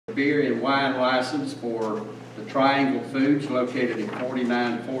Beer and wine license for the Triangle Foods located at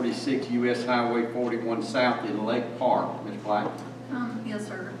 4946 US Highway 41 South in Lake Park. Ms. Black? Yes,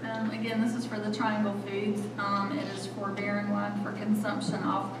 sir. Again, this is for the Triangle Foods. It is for beer and wine for consumption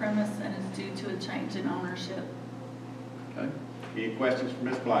off premise and is due to a change in ownership. Okay. Any questions for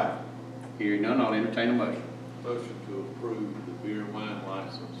Ms. Black? Hearing none, I'll entertain a motion. Motion to approve the beer and wine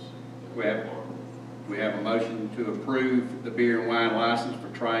license. We have a motion to approve the beer and wine license for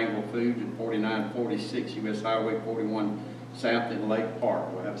Triangle Foods at 4946 US Highway 41 South in Lake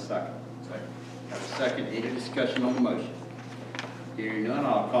Park. We'll have a second. Have a second. Any discussion on the motion? Hearing none,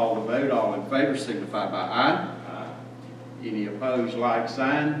 I'll call the vote. All in favor signify by aye. Aye. Any opposed, like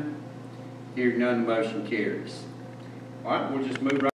sign. Hearing none, the motion carries. All right, we'll just move right